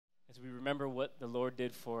we remember what the Lord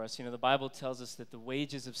did for us. You know, the Bible tells us that the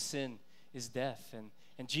wages of sin is death.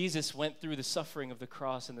 And Jesus went through the suffering of the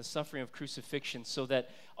cross and the suffering of crucifixion so that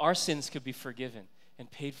our sins could be forgiven and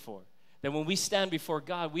paid for. That when we stand before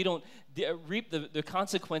God, we don't reap the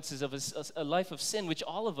consequences of a life of sin, which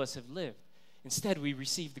all of us have lived. Instead, we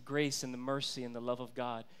receive the grace and the mercy and the love of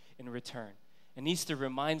God in return. And Easter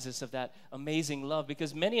reminds us of that amazing love,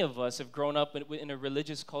 because many of us have grown up in a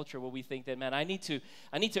religious culture where we think that, man, I need to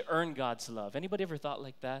earn God's love. Anybody ever thought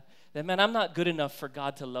like that? That, man, I'm not good enough for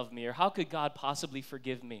God to love me, or how could God possibly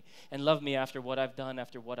forgive me and love me after what I've done,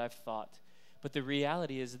 after what I've thought? But the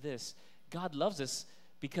reality is this: God loves us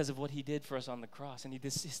because of what he did for us on the cross, and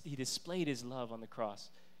he displayed his love on the cross,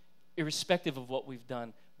 irrespective of what we've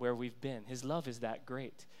done, where we've been. His love is that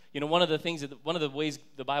great. You know, one of the ways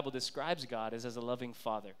the Bible describes God is as a loving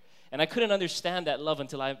father. And I couldn't understand that love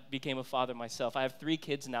until I became a father myself. I have 3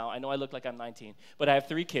 kids now. I know I look like I'm 19, but I have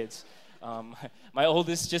 3 kids. My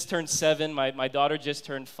oldest just turned 7, my daughter just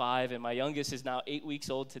turned 5, and my youngest is now 8 weeks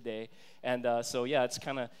old today. And so yeah,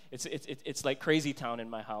 it's like crazy town in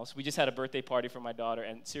my house. We just had a birthday party for my daughter,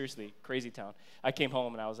 and seriously, crazy town. I came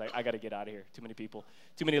home and I was like, I got to get out of here. Too many people,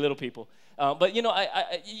 too many little people. But you know,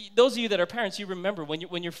 those of you that are parents, you remember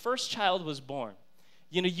when your first child was born,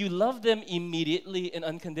 you know, you love them immediately and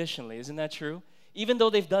unconditionally. Isn't that true? Even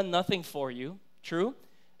though they've done nothing for you. True?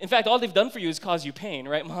 In fact, all they've done for you is cause you pain,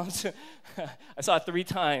 right, moms? I saw it 3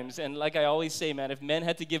 times, and like I always say, man, if men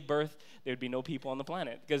had to give birth, there'd be no people on the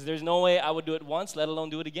planet, because there's no way I would do it once, let alone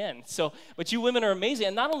do it again. So, but you women are amazing,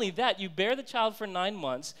 and not only that, you bear the child for 9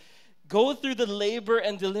 months, go through the labor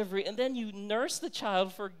and delivery, and then you nurse the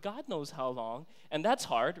child for God knows how long, and that's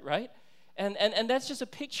hard, right? And that's just a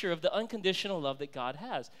picture of the unconditional love that God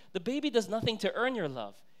has. The baby does nothing to earn your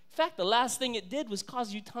love. In fact, the last thing it did was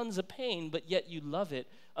cause you tons of pain, but yet you love it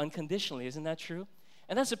unconditionally. Isn't that true?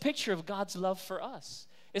 And that's a picture of God's love for us.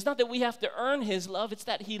 It's not that we have to earn his love. It's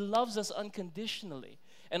that he loves us unconditionally.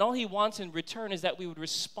 And all he wants in return is that we would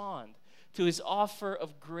respond to his offer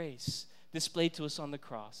of grace displayed to us on the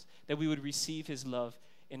cross, that we would receive his love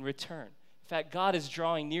in return. In fact, God is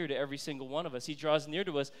drawing near to every single one of us. He draws near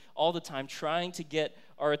to us all the time, trying to get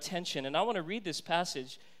our attention. And I want to read this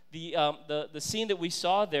passage. The scene that we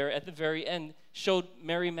saw there at the very end showed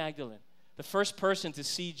Mary Magdalene, the first person to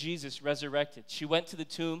see Jesus resurrected. She went to the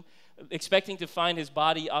tomb expecting to find his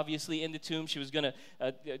body, obviously, in the tomb. She was going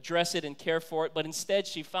to dress it and care for it, but instead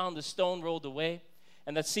she found the stone rolled away.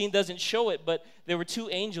 And that scene doesn't show it, but there were 2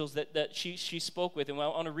 angels that she spoke with. And I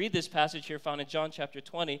want to read this passage here found in John chapter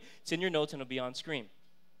 20. It's in your notes and it'll be on screen.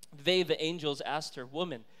 They, the angels, asked her,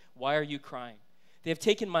 "Woman, why are you crying?" "They have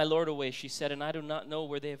taken my Lord away," she said, "and I do not know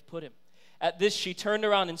where they have put him." At this, she turned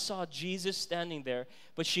around and saw Jesus standing there,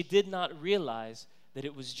 but she did not realize that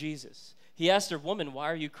it was Jesus. He asked her, "Woman, why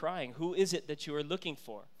are you crying? Who is it that you are looking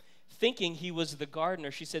for?" Thinking he was the gardener,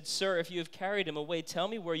 she said, "Sir, if you have carried him away, tell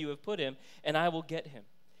me where you have put him, and I will get him."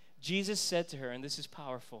 Jesus said to her, and this is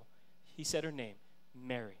powerful, he said her name,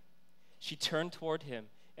 Mary. She turned toward him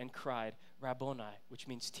and cried, "Rabboni," which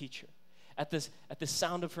means teacher. At the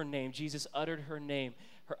sound of her name, Jesus uttered her name.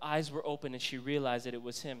 Her eyes were open, and she realized that it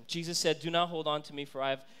was him. Jesus said, "Do not hold on to me, for I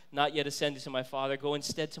have not yet ascended to my Father. Go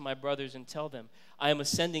instead to my brothers and tell them, I am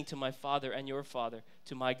ascending to my Father and your Father,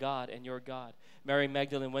 to my God and your God." Mary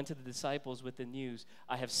Magdalene went to the disciples with the news,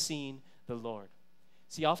 "I have seen the Lord."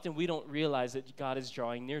 See, often we don't realize that God is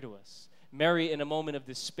drawing near to us. Mary, in a moment of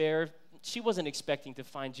despair, she wasn't expecting to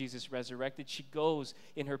find Jesus resurrected. She goes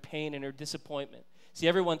in her pain and her disappointment. See,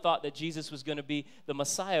 everyone thought that Jesus was going to be the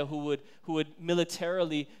Messiah who would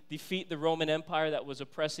militarily defeat the Roman Empire that was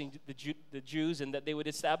oppressing the Jews, and that they would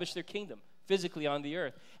establish their kingdom physically on the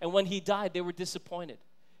earth. And when he died, they were disappointed.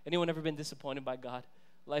 Anyone ever been disappointed by God?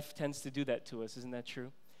 Life tends to do that to us, isn't that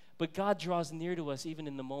true? But God draws near to us even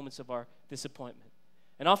in the moments of our disappointment.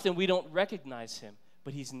 And often we don't recognize him,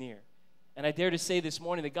 but he's near. And I dare to say this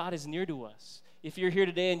morning that God is near to us. If you're here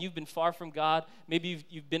today and you've been far from God, maybe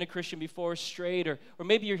you've been a Christian before, strayed, or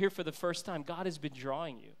maybe you're here for the first time, God has been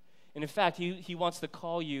drawing you. And in fact, he wants to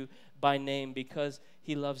call you by name because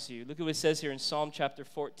he loves you. Look at what it says here in Psalm chapter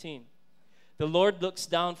 14. "The Lord looks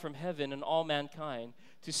down from heaven on all mankind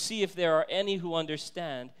to see if there are any who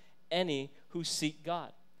understand, any who seek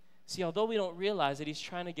God." See, although we don't realize that he's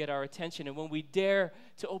trying to get our attention, and when we dare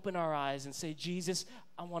to open our eyes and say, "Jesus,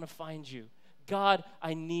 I want to find you. God,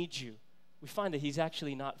 I need you," we find that he's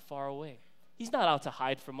actually not far away. He's not out to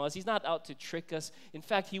hide from us. He's not out to trick us. In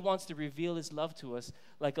fact, he wants to reveal his love to us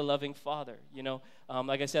like a loving father. You know,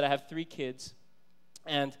 like I said, I have 3 kids.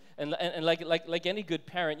 And like any good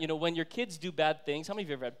parent, when your kids do bad things, how many of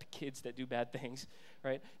you have ever had kids that do bad things,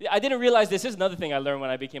 right? I didn't realize this is another thing I learned when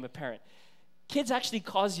I became a parent. Kids actually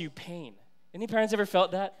cause you pain. Any parents ever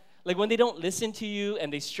felt that? Like when they don't listen to you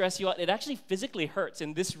and they stress you out, it actually physically hurts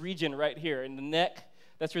in this region right here, in the neck.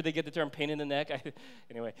 That's where they get the term pain in the neck.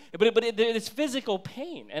 Anyway, but it's physical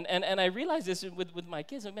pain. And I realized this with my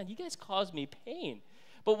kids. Like, man, you guys cause me pain.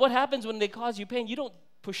 But what happens when they cause you pain? You don't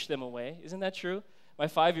push them away. Isn't that true? My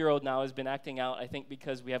 5-year-old now has been acting out, I think,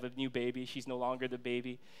 because we have a new baby. She's no longer the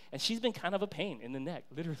baby. And she's been kind of a pain in the neck,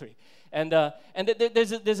 literally. And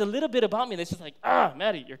there's a little bit about me that's just like,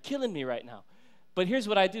 Maddie, you're killing me right now. But here's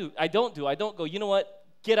what I do. I don't go, you know what?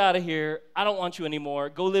 Get out of here. I don't want you anymore.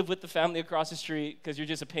 Go live with the family across the street because you're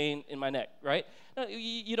just a pain in my neck, right? No,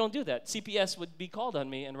 you don't do that. CPS would be called on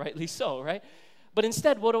me, and rightly so, right? But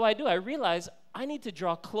instead, what do? I realize I need to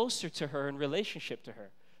draw closer to her in relationship to her.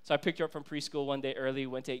 So I picked her up from preschool one day early,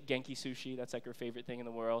 went to eat Genki sushi. That's like her favorite thing in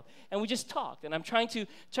the world. And we just talked. And I'm trying to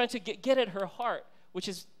get at her heart, which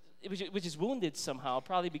is wounded somehow,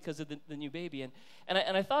 probably because of the new baby. And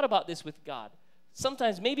I thought about this with God.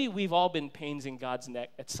 Sometimes maybe we've all been pains in God's neck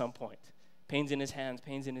at some point. Pains in his hands,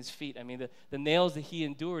 pains in his feet. I mean, the nails that he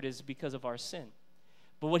endured is because of our sin.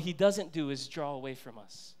 But what he doesn't do is draw away from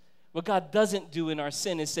us. What God doesn't do in our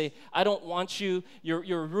sin is say, I don't want you,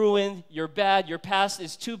 you're ruined, you're bad, your past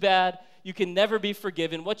is too bad, you can never be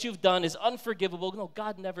forgiven, what you've done is unforgivable. No,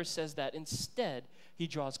 God never says that. Instead, he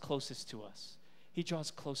draws closest to us. He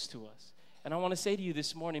draws close to us. And I want to say to you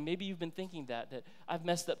this morning, maybe you've been thinking that I've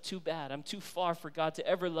messed up too bad, I'm too far for God to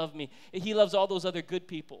ever love me. He loves all those other good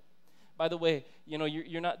people. By the way,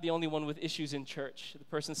 you're not the only one with issues in church. The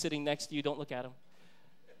person sitting next to you, don't look at him.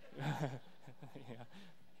 Yeah.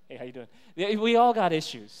 Hey, how you doing? Yeah, we all got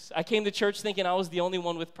issues. I came to church thinking I was the only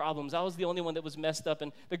one with problems. I was the only one that was messed up.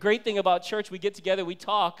 And the great thing about church, we get together, we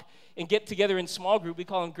talk, and get together in small group. We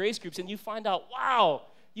call them grace groups. And you find out, wow,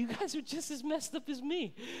 you guys are just as messed up as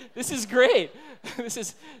me. This is great. This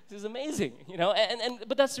is amazing.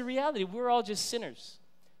 But that's the reality. We're all just sinners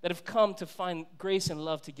that have come to find grace and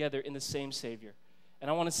love together in the same Savior. And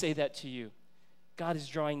I want to say that to you. God is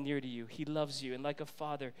drawing near to you. He loves you. And like a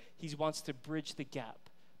father, he wants to bridge the gap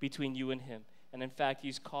between you and him. And in fact,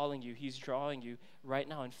 he's calling you. He's drawing you right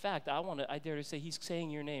now. In fact, I dare to say he's saying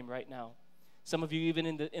your name right now. Some of you, even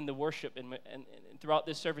in the worship and throughout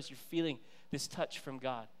this service, you're feeling this touch from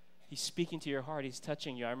God. He's speaking to your heart. He's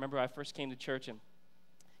touching you. I remember I first came to church and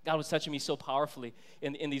God was touching me so powerfully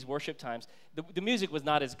in these worship times. The music was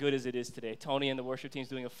not as good as it is today. Tony and the worship team's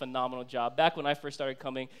doing a phenomenal job. Back when I first started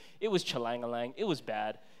coming, it was chalang-a-lang. It was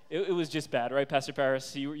bad. It was just bad, right, Pastor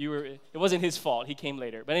Paris? You were. It wasn't his fault. He came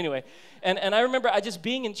later. But anyway, and I remember I just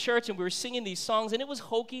being in church and we were singing these songs and it was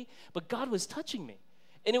hokey, but God was touching me.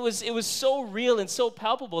 And it was so real and so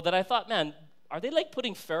palpable that I thought, man, are they like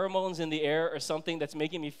putting pheromones in the air or something that's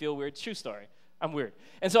making me feel weird? True story. I'm weird.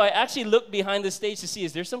 And so I actually looked behind the stage to see,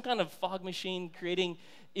 is there some kind of fog machine creating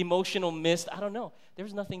emotional mist? I don't know. There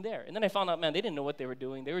was nothing there. And then I found out, man, they didn't know what they were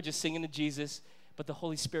doing. They were just singing to Jesus, but the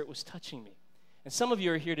Holy Spirit was touching me. And some of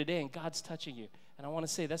you are here today, and God's touching you. And I want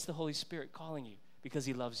to say that's the Holy Spirit calling you because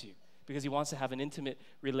he loves you, because he wants to have an intimate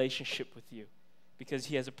relationship with you, because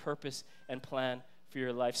he has a purpose and plan for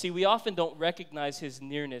your life. See, we often don't recognize his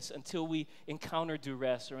nearness until we encounter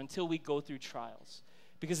duress or until we go through trials,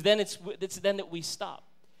 because then it's then that we stop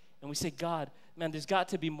and we say, God, man, there's got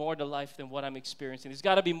to be more to life than what I'm experiencing. There's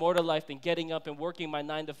got to be more to life than getting up and working my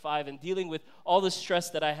 9 to 5 and dealing with all the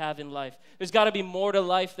stress that I have in life. There's got to be more to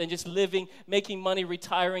life than just living, making money,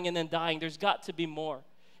 retiring, and then dying. There's got to be more.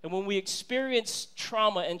 And when we experience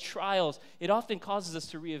trauma and trials, it often causes us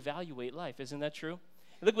to reevaluate life. Isn't that true?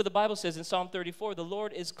 Look what the Bible says in Psalm 34. The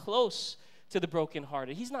Lord is close to the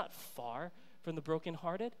brokenhearted. He's not far from the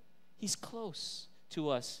brokenhearted. He's close to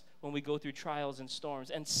us when we go through trials and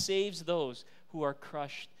storms, and saves those who are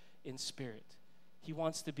crushed in spirit. He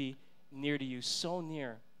wants to be near to you, so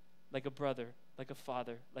near, like a brother, like a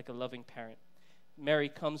father, like a loving parent. Mary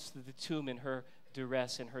comes to the tomb in her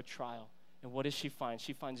duress and her trial. And what does she find?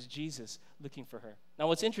 She finds Jesus looking for her. Now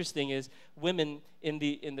what's interesting is women in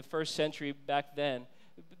the first century back then,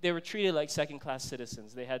 they were treated like second-class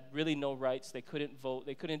citizens. They had really no rights. They couldn't vote.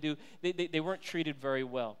 They weren't treated very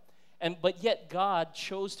well. But yet God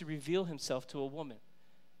chose to reveal himself to a woman.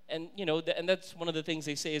 And, and that's one of the things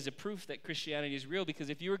they say is a proof that Christianity is real, because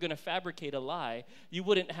if you were going to fabricate a lie, you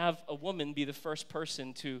wouldn't have a woman be the first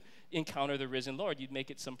person to encounter the risen Lord. You'd make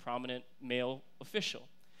it some prominent male official.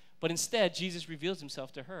 But instead, Jesus reveals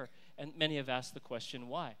himself to her, and many have asked the question,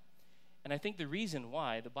 why? And I think the reason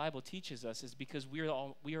why the Bible teaches us is because we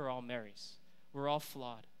are all Marys. We're all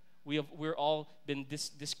flawed. We're all been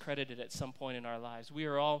discredited at some point in our lives. We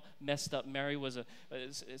are all messed up. Mary was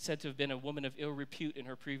said to have been a woman of ill repute in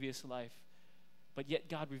her previous life. But yet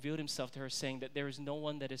God revealed himself to her, saying that there is no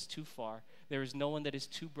one that is too far. There is no one that is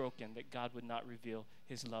too broken that God would not reveal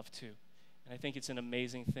his love to. And I think it's an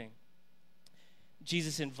amazing thing.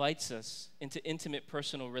 Jesus invites us into intimate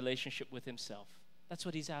personal relationship with himself. That's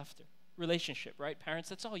what he's after. Relationship, right? Parents,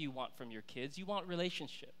 that's all you want from your kids. You want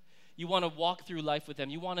relationship. You want to walk through life with them.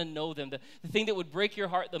 You want to know them. The thing that would break your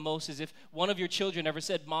heart the most is if one of your children ever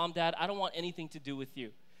said, Mom, Dad, I don't want anything to do with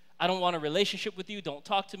you. I don't want a relationship with you. Don't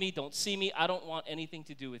talk to me. Don't see me. I don't want anything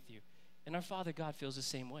to do with you. And our Father God feels the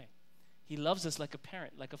same way. He loves us like a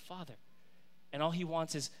parent, like a father. And all he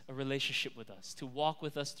wants is a relationship with us, to walk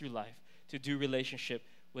with us through life, to do relationship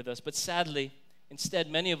with us. But sadly,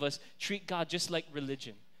 instead, many of us treat God just like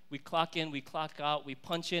religion. We clock in, we clock out, we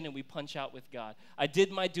punch in, and we punch out with God. I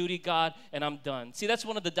did my duty, God, and I'm done. See, that's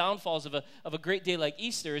one of the downfalls of a great day like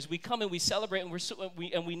Easter is we come and we celebrate,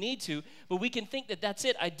 and we need to, but we can think that that's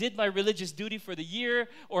it. I did my religious duty for the year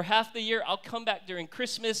or half the year. I'll come back during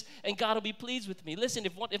Christmas, and God will be pleased with me. Listen,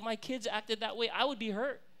 if my kids acted that way, I would be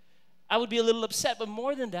hurt. I would be a little upset, but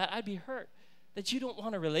more than that, I'd be hurt that you don't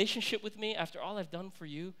want a relationship with me after all I've done for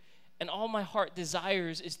you, and all my heart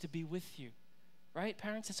desires is to be with you. Right,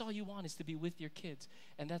 parents? That's all you want is to be with your kids.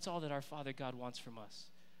 And that's all that our Father God wants from us,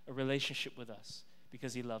 a relationship with us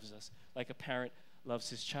because he loves us like a parent loves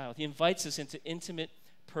his child. He invites us into intimate,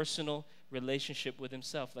 personal relationship with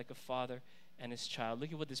himself like a father and his child.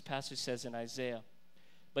 Look at what this passage says in Isaiah.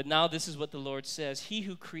 But now this is what the Lord says. He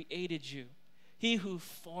who created you, he who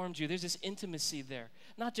formed you. There's this intimacy there.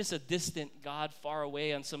 Not just a distant God far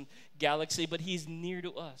away on some galaxy, but he's near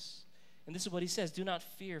to us. And this is what he says, do not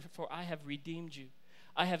fear, for I have redeemed you.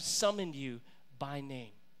 I have summoned you by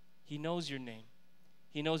name. He knows your name.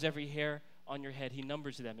 He knows every hair on your head. He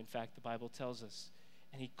numbers them, in fact, the Bible tells us.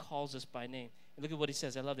 And he calls us by name. And look at what he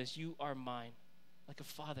says. I love this. You are mine. Like a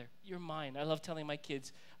father, you're mine. I love telling my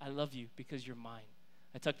kids, I love you because you're mine.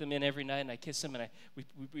 I tuck them in every night and I kiss them and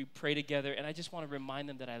we pray together. And I just want to remind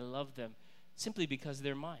them that I love them simply because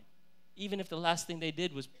they're mine. Even if the last thing they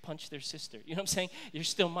did was punch their sister. You know what I'm saying? You're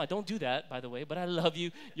still mine. Don't do that, by the way, but I love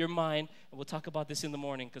you. You're mine. And we'll talk about this in the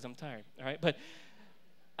morning because I'm tired, all right? But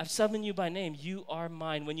I've summoned you by name. You are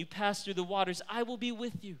mine. When you pass through the waters, I will be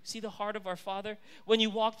with you. See the heart of our Father? When you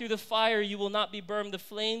walk through the fire, you will not be burned. The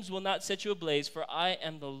flames will not set you ablaze, for I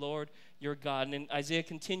am the Lord your God. And then Isaiah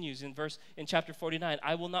continues in chapter 49,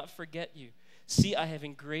 I will not forget you. See, I have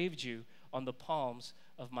engraved you on the palms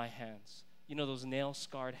of my hands. You know those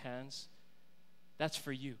nail-scarred hands? That's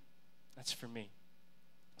for you. That's for me.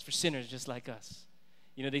 It's for sinners just like us.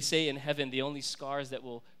 You know, they say in heaven the only scars that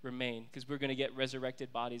will remain, because we're going to get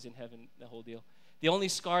resurrected bodies in heaven, the whole deal. The only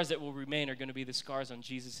scars that will remain are going to be the scars on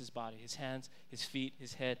Jesus' body, his hands, his feet,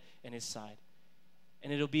 his head, and his side.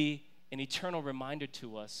 And it'll be an eternal reminder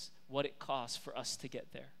to us what it costs for us to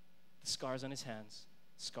get there. The scars on his hands,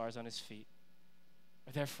 scars on his feet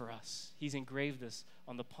are there for us. He's engraved us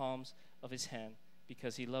on the palms of his hand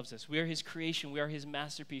because he loves us. We are his creation. We are his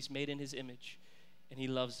masterpiece made in his image, and he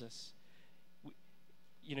loves us.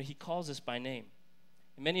 He calls us by name.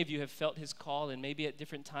 And many of you have felt his call, and maybe at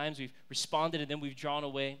different times we've responded and then we've drawn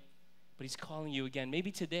away, but he's calling you again.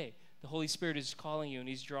 Maybe today the Holy Spirit is calling you and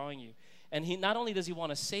he's drawing you. And he not only does he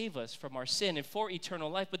want to save us from our sin and for eternal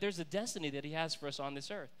life, but there's a destiny that he has for us on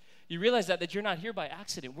this earth. You realize that you're not here by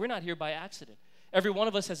accident. We're not here by accident. Every one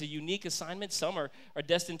of us has a unique assignment. Some are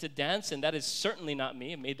destined to dance, and that is certainly not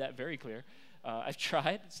me. I made that very clear. I've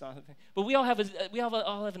tried. It's not a thing. But we all have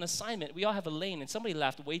an assignment. We all have a lane. And somebody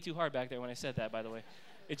laughed way too hard back there when I said that, by the way.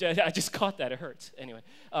 I just caught that. It hurts. Anyway.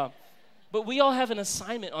 But we all have an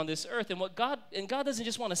assignment on this earth. And God doesn't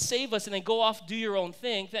just want to save us and then go off, do your own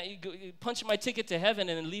thing. You punch my ticket to heaven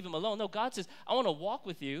and then leave him alone. No, God says, I want to walk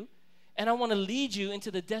with you. And I want to lead you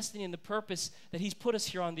into the destiny and the purpose that he's put us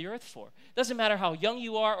here on the earth for. It doesn't matter how young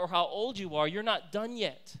you are or how old you are, you're not done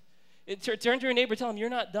yet. Turn to your neighbor, tell him, you're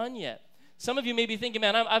not done yet. Some of you may be thinking,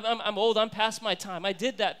 man, I'm old, I'm past my time. I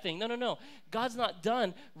did that thing. No. God's not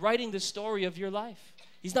done writing the story of your life.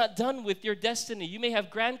 He's not done with your destiny. You may have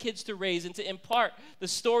grandkids to raise and to impart the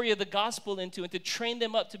story of the gospel into and to train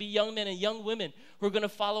them up to be young men and young women who are going to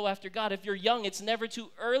follow after God. If you're young, it's never too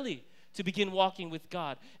early to begin walking with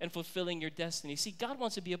God and fulfilling your destiny. See, God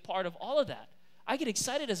wants to be a part of all of that. I get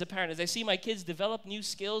excited as a parent as I see my kids develop new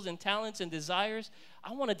skills and talents and desires.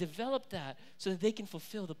 I want to develop that so that they can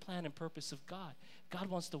fulfill the plan and purpose of God. God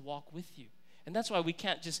wants to walk with you. And that's why we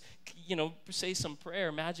can't just, say some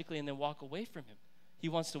prayer magically and then walk away from him. He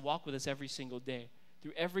wants to walk with us every single day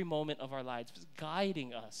through every moment of our lives,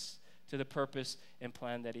 guiding us to the purpose and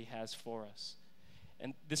plan that he has for us.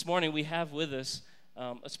 And this morning we have with us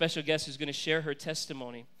a special guest who's going to share her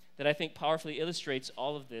testimony that I think powerfully illustrates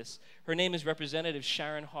all of this. Her name is Representative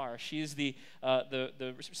Sharon Har. She is the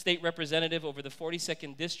state representative over the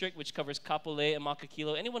 42nd District, which covers Kapolei and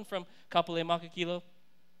Makakilo. Anyone from Kapolei, Makakilo?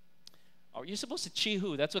 Oh, you're supposed to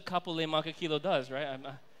chihu. That's what Kapolei, Makakilo does, right?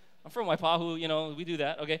 I'm from Waipahu, we do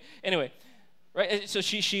that, okay? Anyway, right, so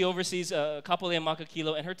she oversees Kapolei and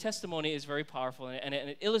Makakilo, and her testimony is very powerful, and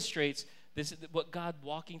it illustrates what God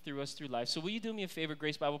walking through us through life. So will you do me a favor,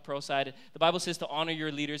 Grace Bible Pearlside? The Bible says to honor your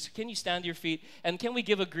leaders. Can you stand to your feet? And can we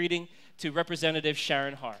give a greeting to Representative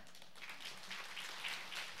Sharon Har?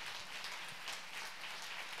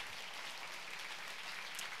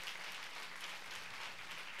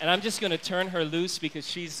 And I'm just going to turn her loose because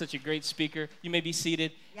she's such a great speaker. You may be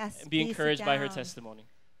seated and be encouraged by her testimony.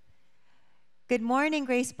 Good morning,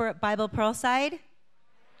 Grace Bible Pearlside.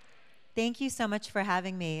 Thank you so much for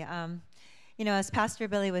having me. As Pastor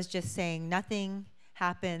Billy was just saying, nothing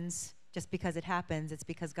happens just because it happens. It's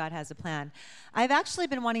because God has a plan. I've actually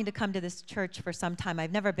been wanting to come to this church for some time.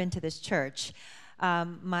 I've never been to this church.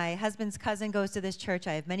 My husband's cousin goes to this church.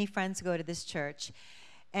 I have many friends who go to this church.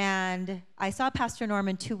 And I saw Pastor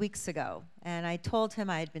Norman 2 weeks ago, and I told him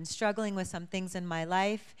I had been struggling with some things in my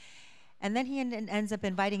life. And then he ends up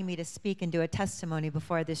inviting me to speak and do a testimony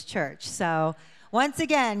before this church. So once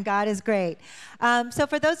again, God is great. So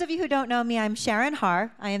for those of you who don't know me, I'm Sharon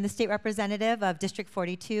Har. I am the state representative of District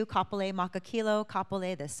 42, Kapolei, Makakilo,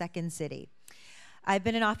 Kapolei, the second city. I've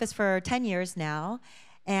been in office for 10 years now,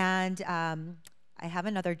 and I have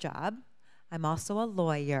another job. I'm also a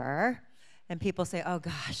lawyer, and people say, oh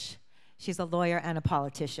gosh, she's a lawyer and a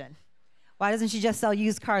politician. Why doesn't she just sell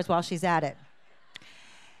used cars while she's at it?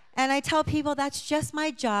 And I tell people that's just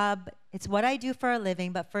my job. It's what I do for a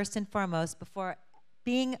living, but first and foremost, before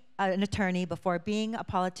being an attorney, before being a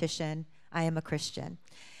politician, I am a Christian.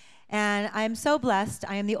 And I am so blessed.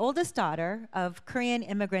 I am the oldest daughter of Korean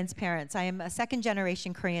immigrants' parents. I am a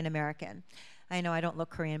second-generation Korean American. I know I don't look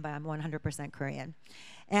Korean, but I'm 100% Korean.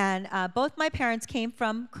 And both my parents came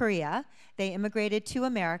from Korea. They immigrated to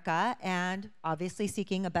America and obviously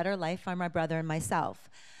seeking a better life for my brother and myself.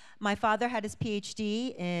 My father had his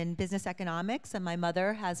PhD in business economics, and my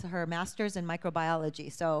mother has her master's in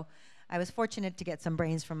microbiology. So I was fortunate to get some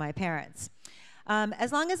brains from my parents.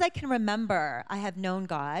 As long as I can remember, I have known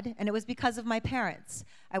God, and it was because of my parents.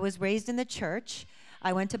 I was raised in the church.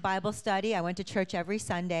 I went to Bible study. I went to church every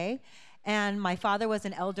Sunday. And my father was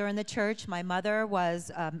an elder in the church. My mother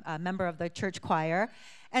was a member of the church choir.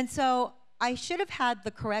 And so I should have had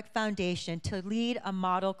the correct foundation to lead a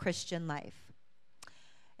model Christian life.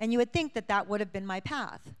 And you would think that that would have been my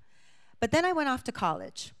path. But then I went off to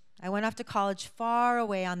college. I went off to college far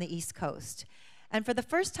away on the East Coast. And for the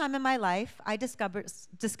first time in my life, I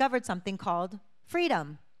discovered something called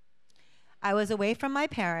freedom. I was away from my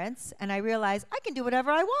parents, and I realized I can do whatever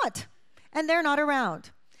I want, and they're not around.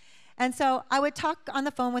 And so I would talk on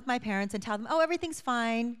the phone with my parents and tell them, oh, everything's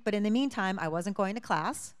fine. But in the meantime, I wasn't going to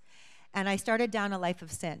class, and I started down a life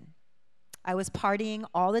of sin. I was partying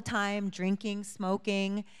all the time, drinking,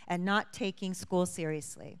 smoking, and not taking school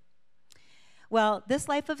seriously. Well, this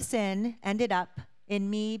life of sin ended up in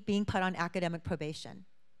me being put on academic probation.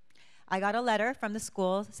 I got a letter from the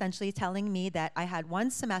school essentially telling me that I had one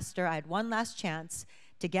semester, I had one last chance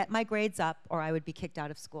to get my grades up or I would be kicked out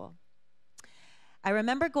of school. I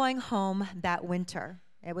remember going home that winter.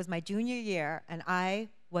 It was my junior year, and I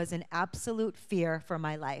was in absolute fear for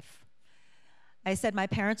my life. I said, my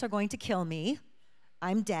parents are going to kill me.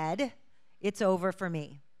 I'm dead. It's over for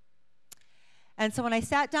me. And so when I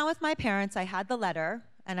sat down with my parents, I had the letter,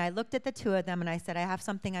 and I looked at the two of them, and I said, I have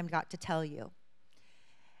something I've got to tell you.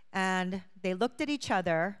 And they looked at each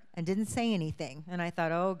other and didn't say anything. And I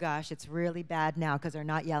thought, oh, gosh, it's really bad now because they're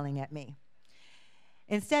not yelling at me.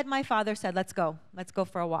 Instead, my father said, let's go. Let's go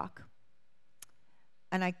for a walk.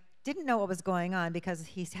 And I didn't know what was going on because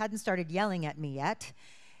he hadn't started yelling at me yet.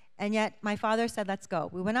 And yet, my father said, let's go.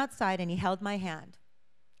 We went outside, and he held my hand.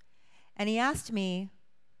 And he asked me,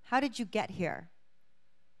 how did you get here?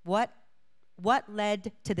 What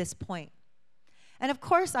led to this point? And of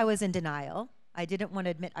course, I was in denial. I didn't want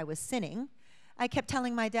to admit I was sinning. I kept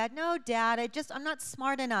telling my dad, no, Dad, I'm not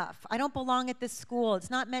smart enough. I don't belong at this school. It's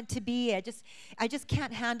not meant to be. I just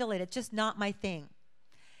can't handle it. It's just not my thing.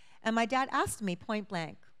 And my dad asked me point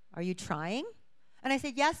blank, are you trying? And I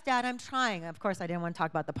said, yes, Dad, I'm trying. Of course, I didn't want to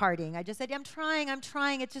talk about the partying. I just said, I'm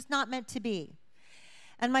trying. It's just not meant to be.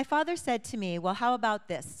 And my father said to me, well, how about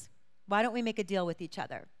this? Why don't we make a deal with each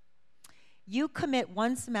other? You commit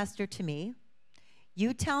one semester to me.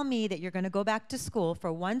 You tell me that you're going to go back to school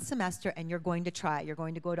for 1 semester and you're going to try. You're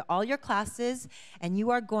going to go to all your classes and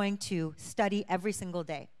you are going to study every single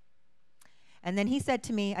day. And then he said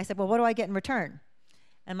to me, I said, well, what do I get in return?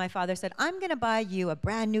 And my father said, I'm going to buy you a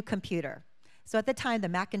brand new computer. So at the time, the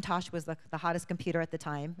Macintosh was the hottest computer at the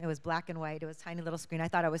time. It was black and white. It was a tiny little screen. I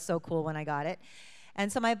thought it was so cool when I got it. And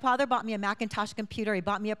so my father bought me a Macintosh computer. He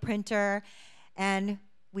bought me a printer. And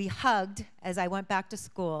we hugged as I went back to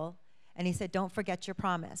school. And he said, don't forget your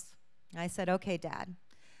promise. And I said, okay, Dad.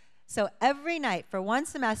 So every night for 1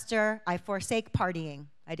 semester, I forsake partying.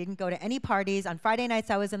 I didn't go to any parties. On Friday nights,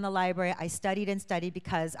 I was in the library. I studied and studied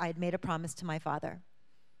because I had made a promise to my father.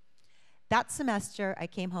 That semester, I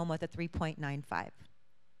came home with a 3.95.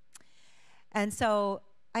 And so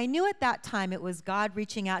I knew at that time it was God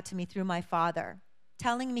reaching out to me through my father,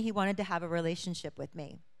 telling me he wanted to have a relationship with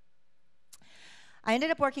me. I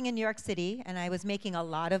ended up working in New York City, and I was making a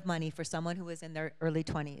lot of money for someone who was in their early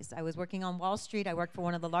 20s. I was working on Wall Street. I worked for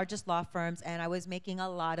one of the largest law firms, and I was making a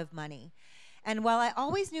lot of money. And while I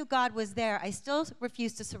always knew God was there, I still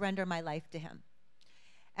refused to surrender my life to him.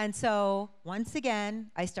 And so, once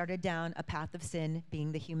again, I started down a path of sin,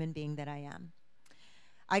 being the human being that I am.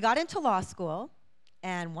 I got into law school,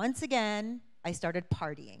 and once again, I started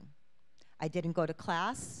partying. I didn't go to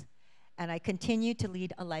class, and I continued to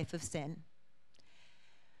lead a life of sin.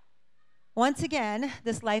 Once again,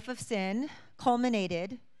 this life of sin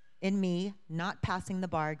culminated in me not passing the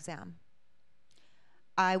bar exam.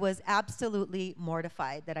 I was absolutely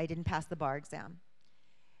mortified that I didn't pass the bar exam.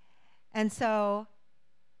 And so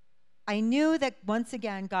I knew that once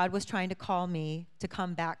again, God was trying to call me to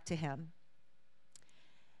come back to him.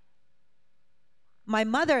 My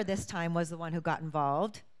mother this time was the one who got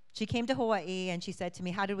involved. She came to Hawaii and she said to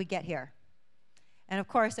me, how did we get here? And of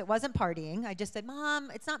course, it wasn't partying. I just said,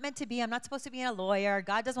 Mom, it's not meant to be. I'm not supposed to be a lawyer.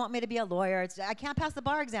 God doesn't want me to be a lawyer. I can't pass the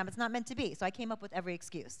bar exam. It's not meant to be. So I came up with every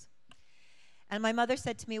excuse. And my mother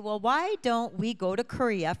said to me, well, why don't we go to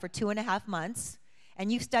Korea for 2.5 months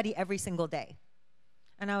and you study every single day?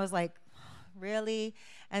 And I was like, really?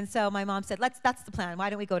 And so my mom said, that's the plan. Why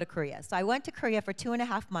don't we go to Korea? So I went to Korea for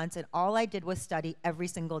 2.5 months, and all I did was study every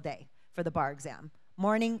single day for the bar exam.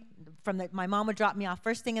 Morning, my mom would drop me off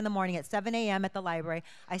first thing in the morning at 7 a.m. at the library.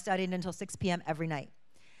 I studied until 6 p.m. every night.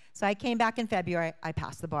 So I came back in February. I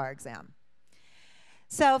passed the bar exam.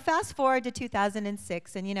 So fast forward to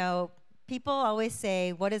 2006, and people always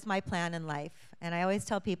say, what is my plan in life? And I always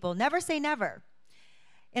tell people, never say never.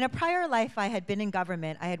 In a prior life, I had been in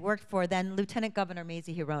government. I had worked for then Lieutenant Governor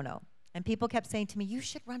Mazie Hirono. And people kept saying to me, you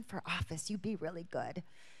should run for office. You'd be really good.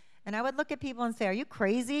 And I would look at people and say, are you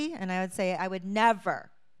crazy? And I would say, I would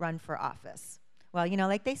never run for office. Well,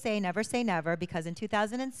 like they say never, because in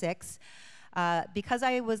 2006, because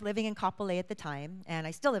I was living in Kapolei at the time, and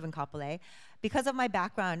I still live in Kapolei, because of my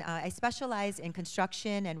background, I specialize in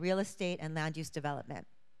construction and real estate and land use development.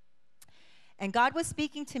 And God was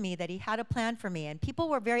speaking to me that he had a plan for me, and people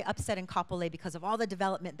were very upset in Kapolei because of all the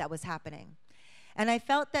development that was happening. And I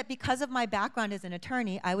felt that because of my background as an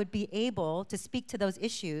attorney, I would be able to speak to those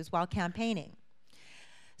issues while campaigning.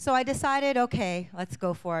 So I decided, okay, let's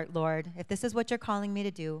go for it, Lord. If this is what you're calling me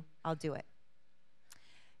to do, I'll do it.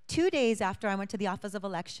 2 days after I went to the Office of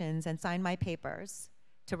Elections and signed my papers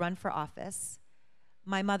to run for office,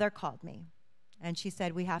 my mother called me, and she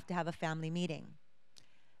said, we have to have a family meeting.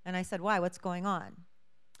 And I said, why? What's going on?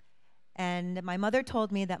 And my mother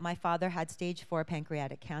told me that my father had stage 4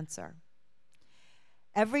 pancreatic cancer.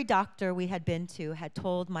 Every doctor we had been to had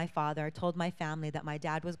told my family that my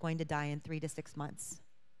dad was going to die in 3 to 6 months.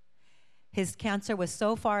 His cancer was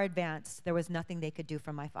so far advanced, there was nothing they could do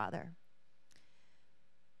for my father.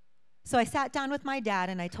 So I sat down with my dad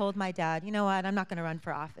and I told my dad, you know what, I'm not going to run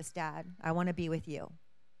for office, Dad. I want to be with you.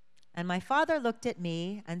 And my father looked at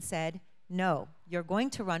me and said, no, you're going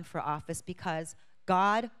to run for office because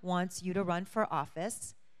God wants you to run for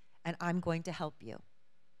office, and I'm going to help you.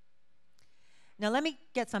 Now, let me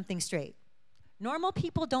get something straight. Normal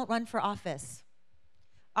people don't run for office.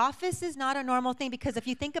 Office is not a normal thing because if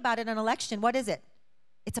you think about it, an election, what is it?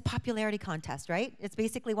 It's a popularity contest, right? It's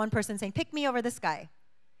basically one person saying, pick me over this guy.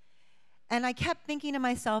 And I kept thinking to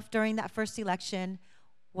myself during that first election,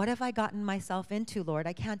 what have I gotten myself into, Lord?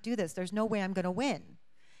 I can't do this. There's no way I'm going to win.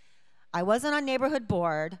 I wasn't on neighborhood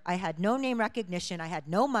board. I had no name recognition. I had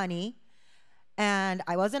no money. And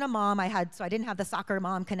I wasn't a mom. So I didn't have the soccer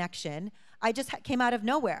mom connection. I just came out of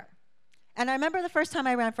nowhere. And I remember the first time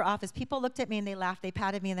I ran for office, people looked at me and they laughed. They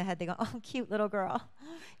patted me in the head. They go, oh, cute little girl.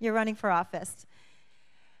 You're running for office.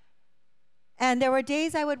 And there were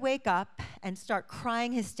days I would wake up and start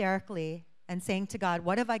crying hysterically and saying to God,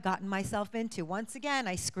 what have I gotten myself into? Once again,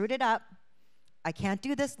 I screwed it up. I can't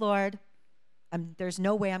do this, Lord. There's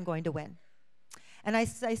no way I'm going to win. And I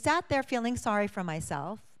sat there feeling sorry for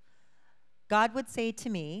myself. God would say to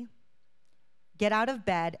me, get out of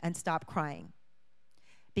bed and stop crying.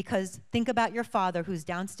 Because think about your father who's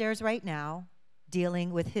downstairs right now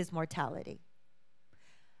dealing with his mortality.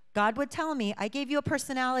 God would tell me, I gave you a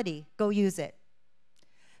personality, go use it.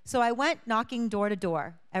 So I went knocking door to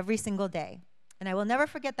door every single day. And I will never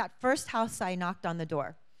forget that first house I knocked on the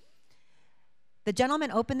door. The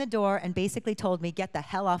gentleman opened the door and basically told me, get the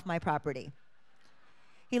hell off my property.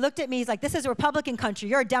 He looked at me, he's like, this is a Republican country,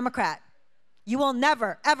 you're a Democrat. You will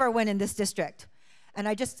never, ever win in this district. And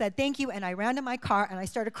I just said, thank you, and I ran to my car, and I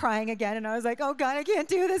started crying again, and I was like, oh, God, I can't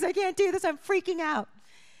do this, I'm freaking out.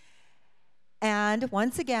 And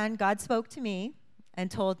once again, God spoke to me and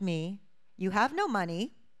told me, you have no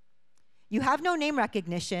money, you have no name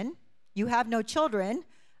recognition, you have no children,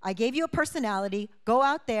 I gave you a personality, go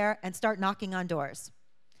out there and start knocking on doors.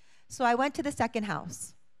 So I went to the second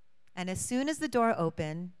house, and as soon as the door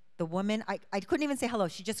opened, the woman, I couldn't even say hello,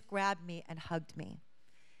 she just grabbed me and hugged me.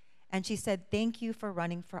 And she said, thank you for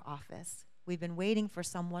running for office. We've been waiting for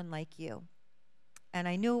someone like you. And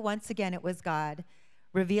I knew once again it was God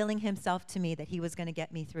revealing himself to me that he was going to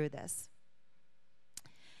get me through this.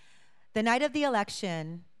 The night of the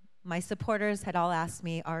election, my supporters had all asked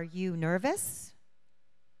me, are you nervous?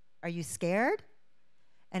 Are you scared?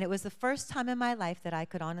 And it was the first time in my life that I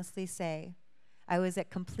could honestly say I was at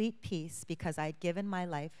complete peace because I'd given my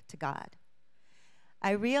life to God.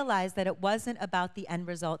 I realized that it wasn't about the end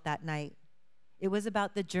result that night. It was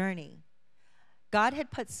about the journey. God had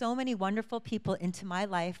put so many wonderful people into my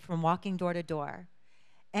life from walking door to door,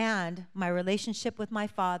 and my relationship with my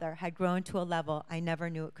Father had grown to a level I never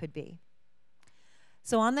knew it could be.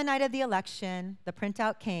 So on the night of the election, the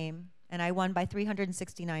printout came, and I won by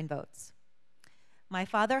 369 votes. My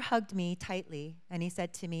father hugged me tightly, and he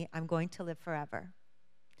said to me, I'm going to live forever.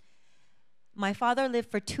 My father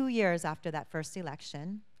lived for 2 years after that first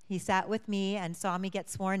election. He sat with me and saw me get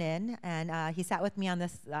sworn in, and he sat with me on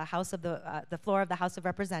the floor of the House of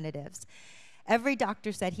Representatives. Every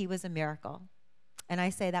doctor said he was a miracle, and I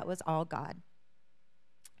say that was all God.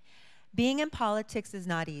 Being in politics is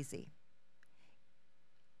not easy.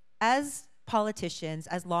 As politicians,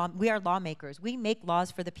 we are lawmakers. We make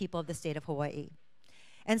laws for the people of the state of Hawaii.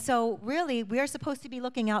 And so really, we are supposed to be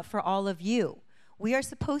looking out for all of you. We are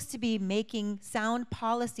supposed to be making sound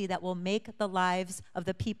policy that will make the lives of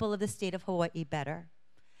the people of the state of Hawaii better.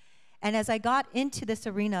 And as I got into this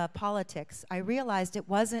arena of politics, I realized it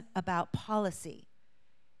wasn't about policy.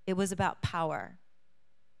 It was about power.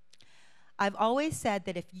 I've always said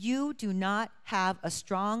that if you do not have a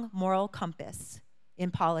strong moral compass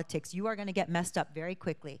in politics, you are going to get messed up very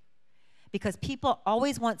quickly. Because people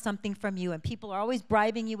always want something from you, and people are always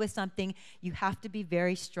bribing you with something. You have to be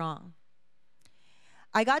very strong.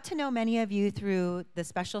 I got to know many of you through the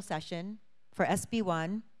special session for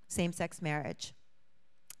SB1, same-sex marriage.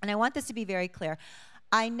 And I want this to be very clear.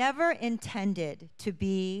 I never intended to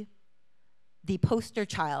be the poster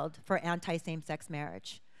child for anti-same-sex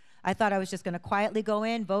marriage. I thought I was just going to quietly go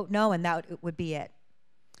in, vote no, and that would be it.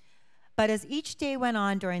 But as each day went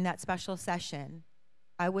on during that special session,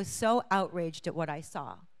 I was so outraged at what I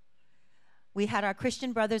saw. We had our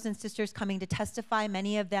Christian brothers and sisters coming to testify,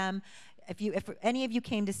 many of them. If any of you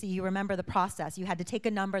came to see, you remember the process. You had to take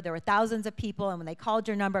a number. There were thousands of people, and when they called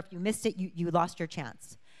your number, if you missed it, you lost your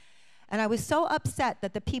chance. And I was so upset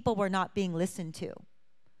that the people were not being listened to.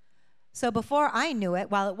 So before I knew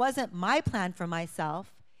it, while it wasn't my plan for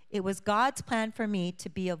myself, it was God's plan for me to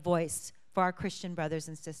be a voice for our Christian brothers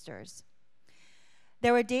and sisters.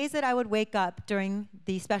 There were days that I would wake up during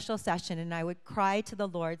the special session and I would cry to the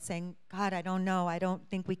Lord saying, God, I don't know. I don't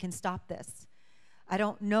think we can stop this. I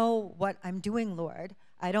don't know what I'm doing, Lord.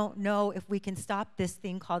 I don't know if we can stop this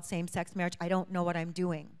thing called same-sex marriage. I don't know what I'm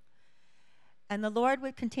doing. And the Lord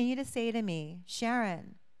would continue to say to me,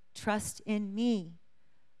 Sharon, trust in me.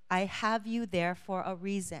 I have you there for a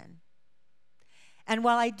reason. And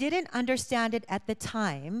while I didn't understand it at the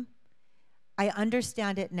time, I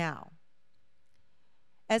understand it now.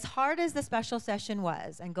 As hard as the special session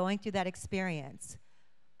was and going through that experience,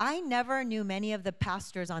 I never knew many of the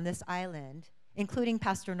pastors on this island, including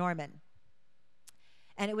Pastor Norman.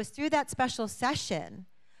 And it was through that special session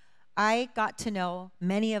I got to know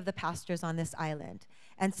many of the pastors on this island.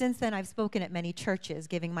 And since then, I've spoken at many churches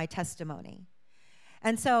giving my testimony.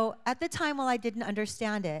 And so at the time, while I didn't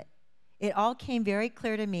understand it, it all came very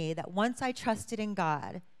clear to me that once I trusted in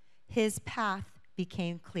God, his path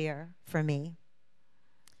became clear for me.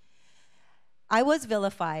 I was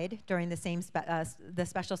vilified during the the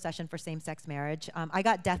special session for same-sex marriage. I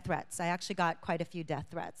got death threats. I actually got quite a few death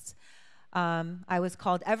threats. I was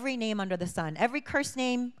called every name under the sun. Every curse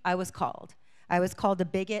name I was called. I was called a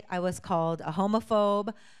bigot. I was called a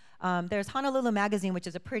homophobe. There's Honolulu Magazine, which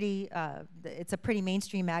is it's a pretty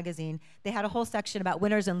mainstream magazine. They had a whole section about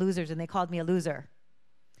winners and losers, and they called me a loser.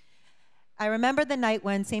 I remember the night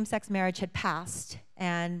when same-sex marriage had passed,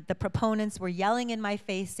 and the proponents were yelling in my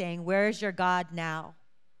face saying, "Where's your God now?"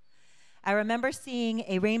 I remember seeing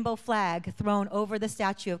a rainbow flag thrown over the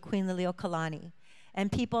statue of Queen Lile,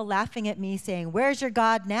 and people laughing at me saying, "Where's your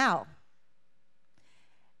God now?"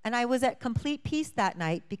 And I was at complete peace that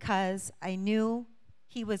night because I knew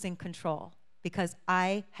he was in control, because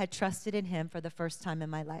I had trusted in him for the first time in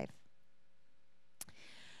my life.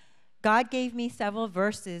 God gave me several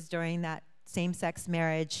verses during that same-sex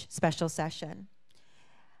marriage special session.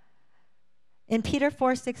 In Peter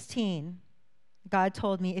 4:16, God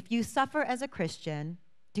told me, "If you suffer as a Christian,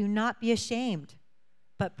 do not be ashamed,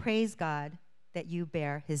 but praise God that you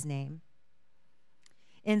bear his name."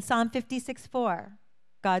 In Psalm 56:4,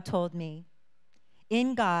 God told me,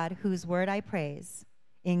 "In God, whose word I praise,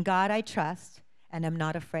 in God I trust and am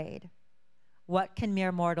not afraid. What can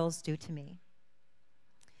mere mortals do to me?"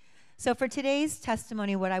 So for today's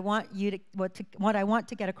testimony, what I want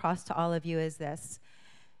to get across to all of you is this.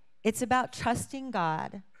 It's about trusting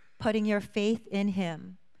God, putting your faith in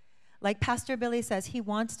him. Like Pastor Billy says, he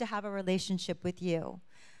wants to have a relationship with you.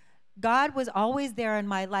 God was always there in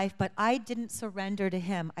my life, but I didn't surrender to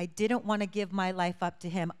him. I didn't want to give my life up to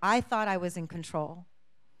him. I thought I was in control.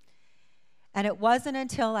 And it wasn't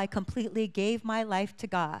until I completely gave my life to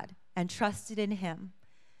God and trusted in him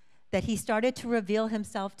that he started to reveal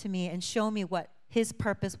himself to me and show me what his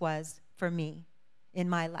purpose was for me in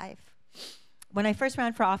my life. When I first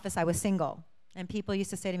ran for office, I was single. And people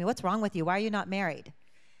used to say to me, "What's wrong with you? Why are you not married?"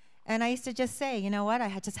 And I used to just say, "You know what?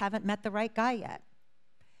 I just haven't met the right guy yet."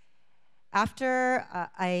 After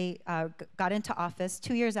I got into office,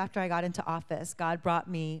 2 years after I got into office, God brought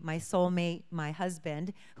me my soulmate, my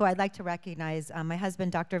husband, who I'd like to recognize, my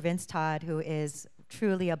husband, Dr. Vince Todd, who is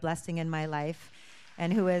truly a blessing in my life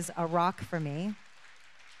and who is a rock for me.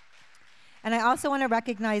 And I also want to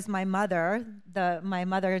recognize my mother,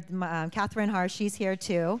 Catherine Har. She's here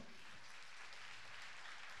too.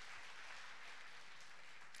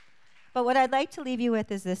 But what I'd like to leave you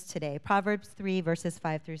with is this today, Proverbs 3, verses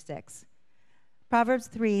 5 through 6. Proverbs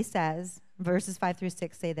 3 says, verses 5 through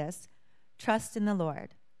 6 say this: "Trust in the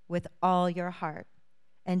Lord with all your heart,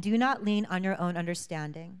 and do not lean on your own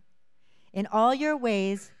understanding. In all your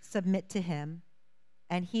ways submit to him,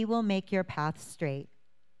 and he will make your paths straight."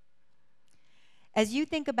 As you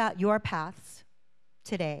think about your paths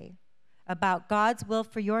today, about God's will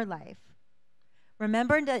for your life,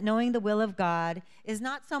 remember that knowing the will of God is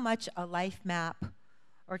not so much a life map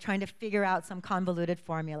or trying to figure out some convoluted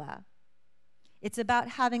formula. It's about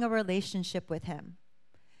having a relationship with him.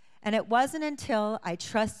 And it wasn't until I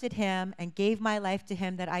trusted him and gave my life to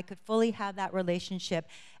him that I could fully have that relationship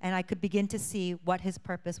and I could begin to see what his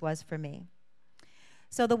purpose was for me.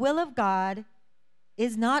 So the will of God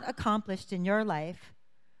is not accomplished in your life,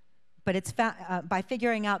 but it's by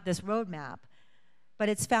figuring out this roadmap, but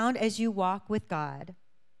it's found as you walk with God,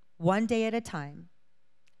 one day at a time,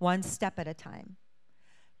 one step at a time,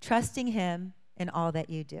 trusting him in all that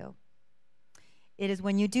you do. It is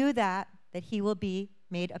when you do that that he will be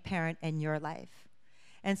made apparent in your life.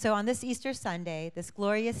 And so on this Easter Sunday, this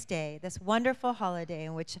glorious day, this wonderful holiday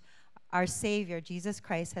in which our Savior, Jesus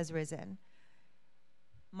Christ, has risen,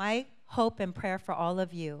 my hope and prayer for all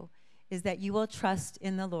of you is that you will trust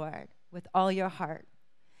in the Lord with all your heart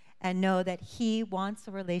and know that he wants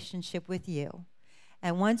a relationship with you.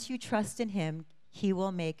 And once you trust in him, he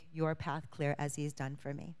will make your path clear as he's done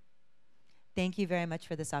for me. Thank you very much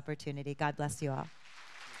for this opportunity. God bless you all.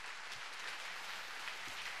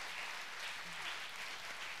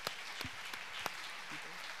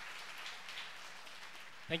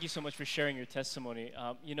 Thank you so much for sharing your testimony.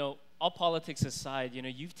 All politics aside,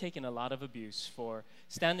 you've taken a lot of abuse for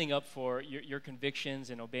standing up for your convictions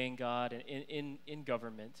and obeying God in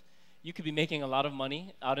government. You could be making a lot of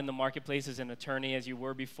money out in the marketplace as an attorney as you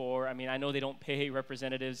were before. I mean, I know they don't pay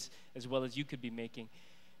representatives as well as you could be making.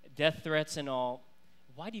 Death threats and all.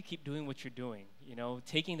 Why do you keep doing what you're doing?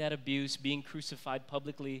 Taking that abuse, being crucified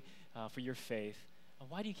publicly for your faith.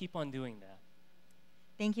 Why do you keep on doing that?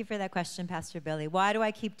 Thank you for that question, Pastor Billy. Why do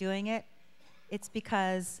I keep doing it? It's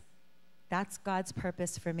because that's God's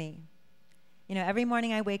purpose for me. Every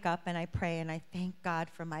morning I wake up and I pray and I thank God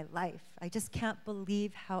for my life. I just can't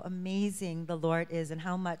believe how amazing the Lord is and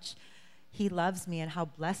how much he loves me and how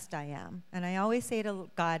blessed I am. And I always say to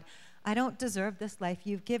God, I don't deserve this life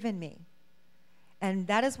you've given me. And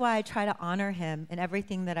that is why I try to honor him in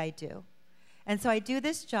everything that I do. And so I do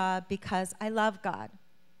this job because I love God.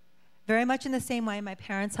 Very much in the same way my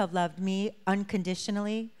parents have loved me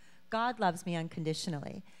unconditionally, God loves me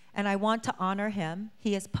unconditionally. And I want to honor him.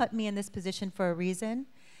 He has put me in this position for a reason.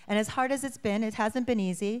 And as hard as it's been, it hasn't been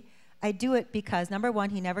easy. I do it because, number one,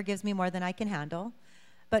 he never gives me more than I can handle.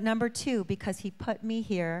 But number two, because he put me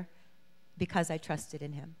here because I trusted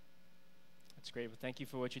in him. That's great. Well, thank you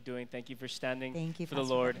for what you're doing. Thank you for standing for the Pastor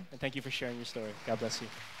Lord. Billy. And thank you for sharing your story. God bless you.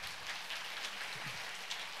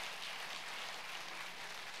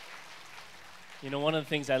 You know, one of the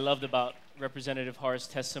things I loved about Representative Har's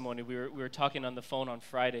testimony, we were talking on the phone on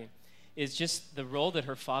Friday, is just the role that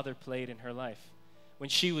her father played in her life. When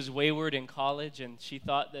she was wayward in college and she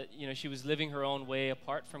thought that, you know, she was living her own way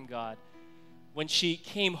apart from God, when she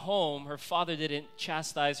came home, her father didn't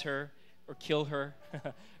chastise her or kill her,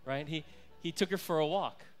 right? He took her for a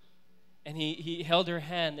walk, and he held her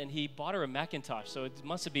hand, and he bought her a Macintosh, so it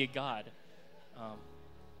must be a God.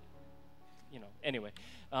 Anyway.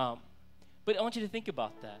 But I want you to think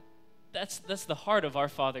about that. That's the heart of our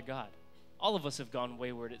Father God. All of us have gone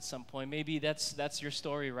wayward at some point. Maybe that's your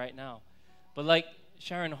story right now. But like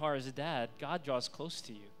Sharon Har's dad, God draws close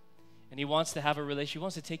to you. And he wants to have a relationship. He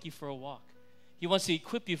wants to take you for a walk. He wants to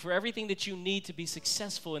equip you for everything that you need to be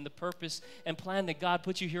successful in the purpose and plan that God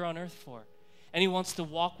put you here on earth for. And he wants to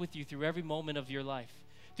walk with you through every moment of your life.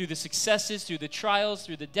 Through the successes, through the trials,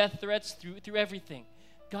 through the death threats, through everything.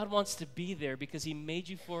 God wants to be there because he made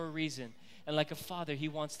you for a reason. And like a father, he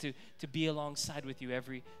wants to be alongside with you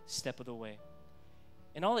every step of the way.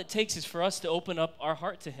 And all it takes is for us to open up our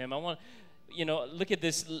heart to him. I want, look at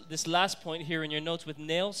this last point here in your notes. With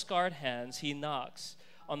nail-scarred hands, he knocks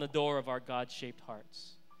on the door of our God-shaped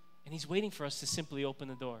hearts. And he's waiting for us to simply open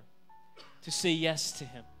the door, to say yes to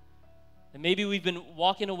him. And maybe we've been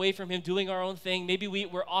walking away from him, doing our own thing. Maybe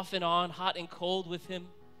we're off and on, hot and cold with him.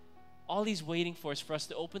 All he's waiting for is for us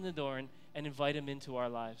to open the door and invite him into our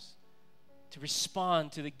lives, to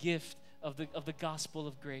respond to the gift of the gospel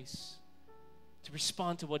of grace, to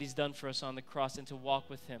respond to what he's done for us on the cross and to walk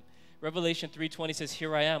with him. Revelation 3:20 says,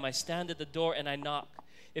 "Here I am, I stand at the door and I knock.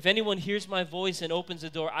 If anyone hears my voice and opens the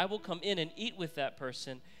door, I will come in and eat with that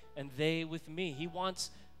person and they with me." He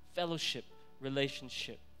wants fellowship,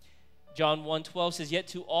 relationship. John 1:12 says, "Yet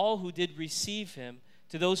to all who did receive him,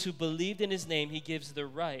 to those who believed in his name, he gives the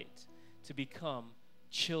right to become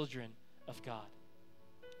children of God."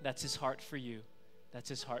 That's his heart for you. That's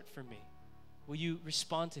his heart for me. Will you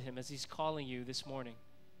respond to him as he's calling you this morning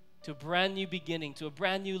to a brand new beginning, to a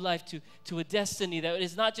brand new life, to a destiny that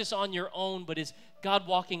is not just on your own, but is God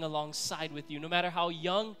walking alongside with you. No matter how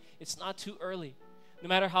young, it's not too early. No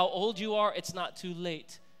matter how old you are, it's not too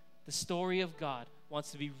late. The story of God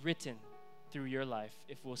wants to be written through your life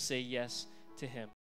if we'll say yes to him.